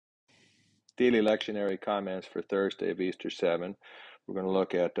Daily Lectionary comments for Thursday of Easter 7. We're going to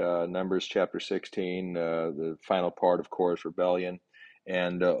look at Numbers chapter 16, the final part, of course, rebellion.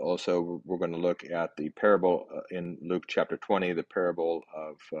 And also we're going to look at the parable in Luke chapter 20, the parable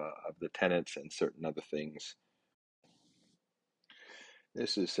of the tenants and certain other things.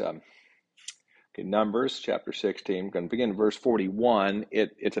 This is Numbers chapter 16. We're going to begin in verse 41.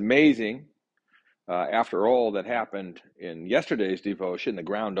 It's amazing. After all that happened in yesterday's devotion, the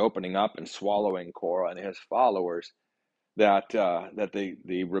ground opening up and swallowing Korah and his followers, that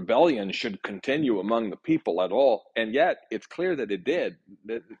the rebellion should continue among the people at all. And yet it's clear that it did.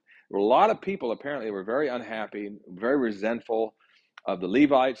 There were a lot of people apparently were very unhappy, very resentful of the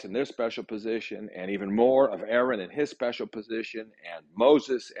Levites and their special position, and even more of Aaron and his special position, and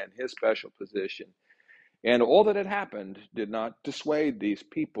Moses and his special position. And all that had happened did not dissuade these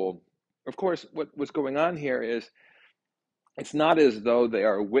people. Of course, what's going on here is it's not as though they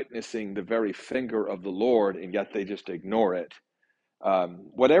are witnessing the very finger of the Lord and yet they just ignore it.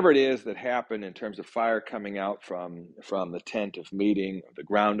 Whatever it is that happened in terms of fire coming out from the tent of meeting, the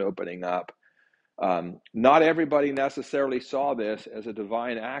ground opening up, not everybody necessarily saw this as a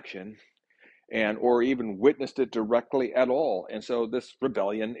divine action or even witnessed it directly at all. And so this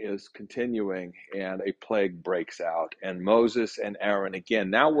rebellion is continuing and a plague breaks out. And Moses and Aaron, again,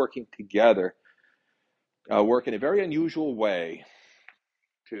 now working together, work in a very unusual way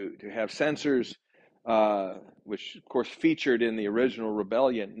to have censers, which of course featured in the original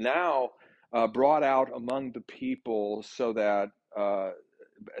rebellion, now brought out among the people so that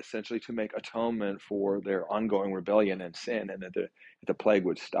essentially to make atonement for their ongoing rebellion and sin, and that the plague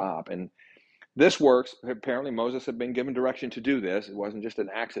would stop. And this works. Apparently Moses had been given direction to do this. It wasn't just an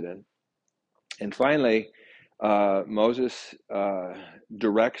accident. And finally, Moses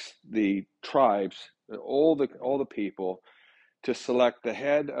directs the tribes, all the people, to select the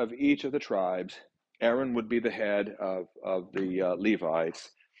head of each of the tribes. Aaron would be the head of the Levites,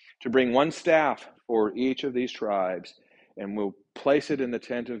 to bring one staff for each of these tribes, and we'll place it in the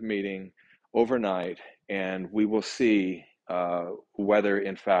tent of meeting overnight, and we will see whether,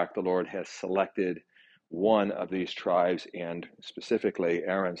 in fact, the Lord has selected one of these tribes, and specifically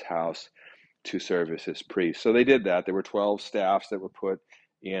Aaron's house, to serve as his priest. So they did that. There were 12 staffs that were put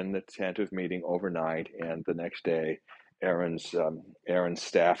in the tent of meeting overnight, and the next day, Aaron's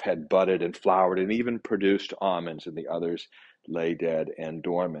staff had budded and flowered and even produced almonds, and the others lay dead and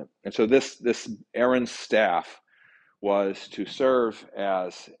dormant. And so this Aaron's staff was to serve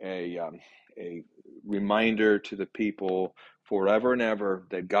as a reminder to the people forever and ever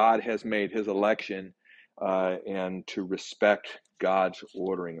that God has made his election, and to respect God's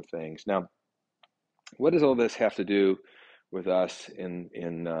ordering of things. Now, what does all this have to do with us in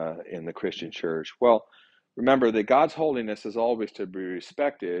the Christian church? Well, remember that God's holiness is always to be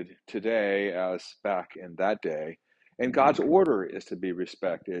respected today as back in that day, and God's order is to be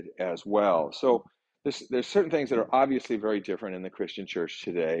respected as well. So there's certain things that are obviously very different in the Christian church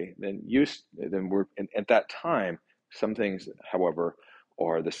today than were at that time. Some things, however,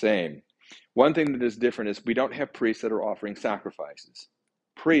 are the same. One thing that is different is we don't have priests that are offering sacrifices.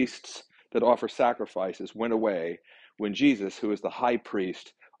 Priests that offer sacrifices went away when Jesus, who is the high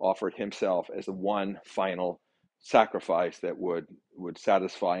priest, offered himself as the one final sacrifice that would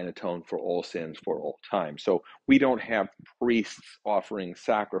satisfy and atone for all sins for all time. So we don't have priests offering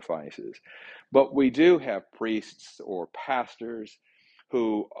sacrifices, but we do have priests or pastors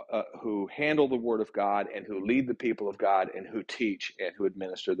who handle the word of God and who lead the people of God and who teach and who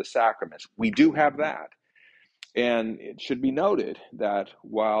administer the sacraments. We do have that. And it should be noted that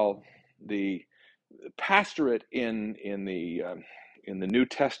while the pastorate in the New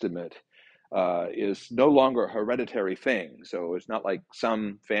Testament is no longer a hereditary thing, so it's not like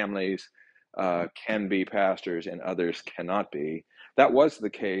some families can be pastors and others cannot be. That was the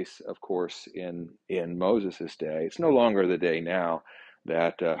case, of course, in Moses' day. It's no longer the day now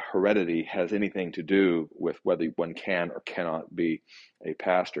that heredity has anything to do with whether one can or cannot be a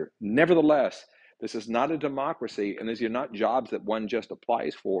pastor. Nevertheless, this is not a democracy, and these are not jobs that one just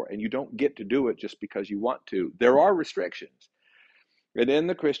applies for, and you don't get to do it just because you want to. There are restrictions. And in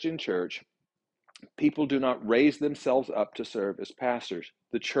the Christian church, people do not raise themselves up to serve as pastors.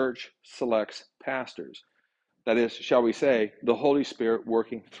 The church selects pastors. That is, shall we say, the Holy Spirit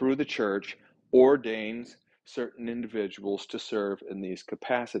working through the church ordains certain individuals to serve in these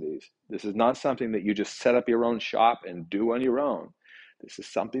capacities. This is not something that you just set up your own shop and do on your own. This is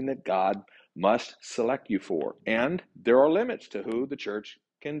something that God must select you for. And there are limits to who the church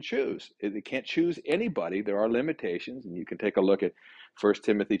can choose. It can't choose anybody. There are limitations, and you can take a look at 1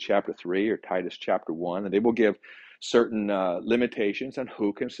 Timothy chapter 3 or Titus chapter 1, and they will give certain limitations on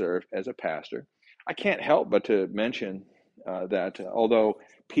who can serve as a pastor. I can't help but to mention that although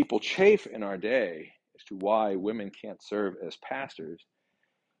people chafe in our day as to why women can't serve as pastors,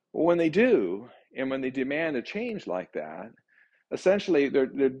 when they do, and when they demand a change like that, essentially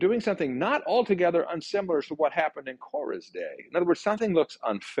they're doing something not altogether unsimilar to what happened in Korah's day. In other words, something looks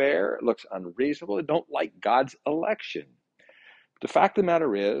unfair, it looks unreasonable, they don't like God's election. The fact of the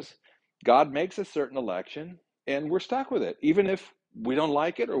matter is, God makes a certain election, and we're stuck with it. Even if we don't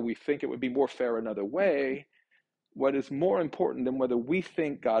like it or we think it would be more fair another way, what is more important than whether we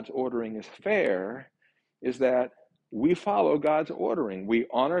think God's ordering is fair is that we follow God's ordering. We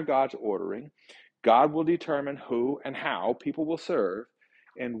honor God's ordering. God will determine who and how people will serve,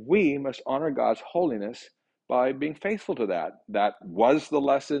 and we must honor God's holiness by being faithful to that. That was the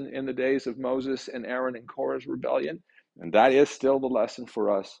lesson in the days of Moses and Aaron and Korah's rebellion, and that is still the lesson for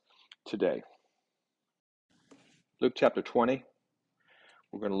us today. Luke chapter 20,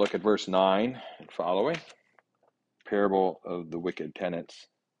 we're going to look at verse 9 and following, parable of the wicked tenants.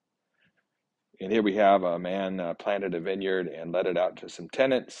 And here we have a man planted a vineyard and let it out to some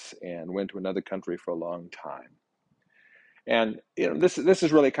tenants and went to another country for a long time. And this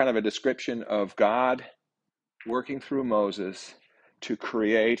is really kind of a description of God working through Moses to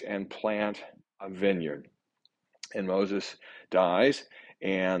create and plant a vineyard. And Moses dies,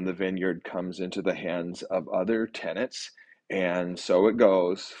 and the vineyard comes into the hands of other tenants. And so it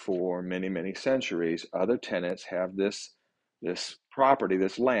goes for many, many centuries. Other tenants have this property,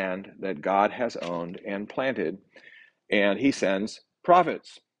 this land that God has owned and planted, and he sends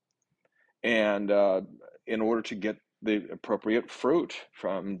prophets. And in order to get the appropriate fruit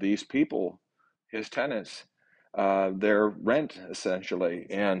from these people, his tenants, their rent essentially,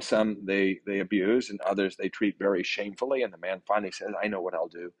 and some they abuse, and others they treat very shamefully. And the man finally says, "I know what I'll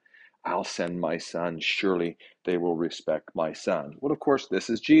do. I'll send my son. Surely they will respect my son." Well, of course, this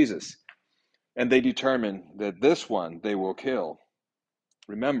is Jesus, and they determine that this one they will kill.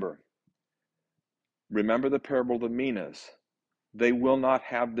 Remember the parable of the minas. They will not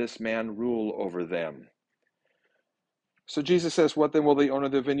have this man rule over them. So Jesus says, what then will the owner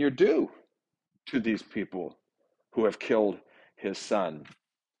of the vineyard do to these people who have killed his son?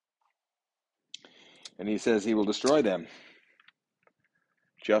 And he says he will destroy them,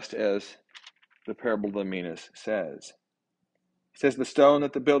 just as the parable of the minas says. He says the stone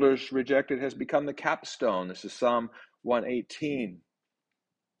that the builders rejected has become the capstone. This is Psalm 118.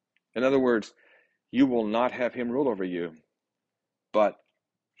 In other words, you will not have him rule over you, but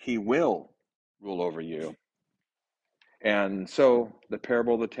he will rule over you. And so the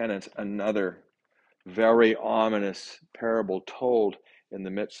parable of the tenants, another very ominous parable told in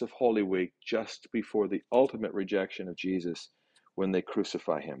the midst of Holy Week, just before the ultimate rejection of Jesus when they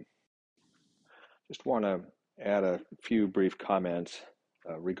crucify him. Just want to add a few brief comments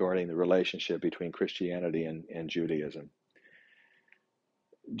regarding the relationship between Christianity and Judaism.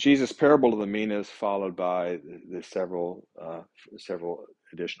 Jesus' parable of the minas, followed by the several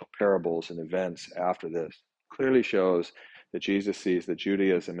additional parables and events after this, clearly shows that Jesus sees that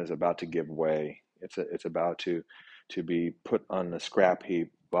Judaism is about to give way. It's about to be put on the scrap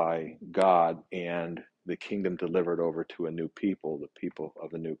heap by God, and the kingdom delivered over to a new people, the people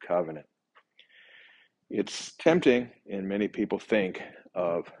of the new covenant. It's tempting, and many people think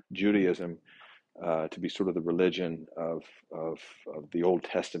of Judaism to be sort of the religion of the Old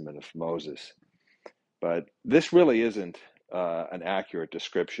Testament of Moses. But this really isn't an accurate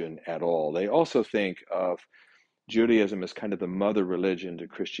description at all. They also think of Judaism as kind of the mother religion to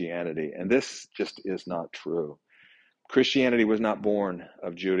Christianity, and this just is not true. Christianity was not born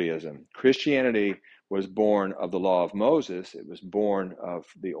of Judaism. Christianity was born of the law of Moses. It was born of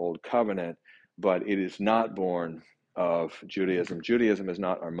the Old Covenant, but it is not born of Judaism. Judaism is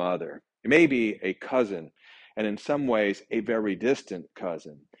not our mother. It may be a cousin, and in some ways a very distant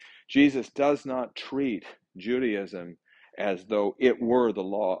cousin. Jesus does not treat Judaism as though it were the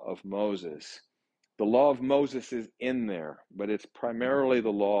law of Moses. The law of Moses is in there, but it's primarily the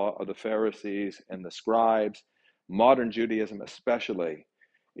law of the Pharisees and the scribes. Modern Judaism especially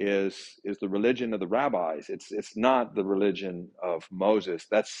is the religion of the rabbis. It's not the religion of Moses.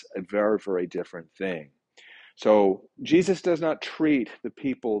 That's a very, very different thing. So Jesus does not treat the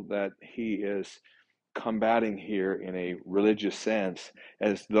people that he is combating here in a religious sense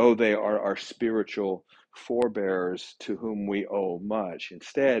as though they are our spiritual forebears to whom we owe much.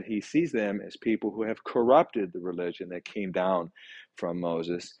 Instead, he sees them as people who have corrupted the religion that came down from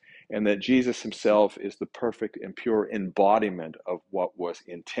Moses, and that Jesus himself is the perfect and pure embodiment of what was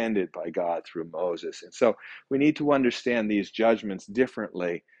intended by God through Moses. And so we need to understand these judgments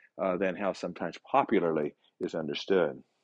differently than how sometimes popularly is understood.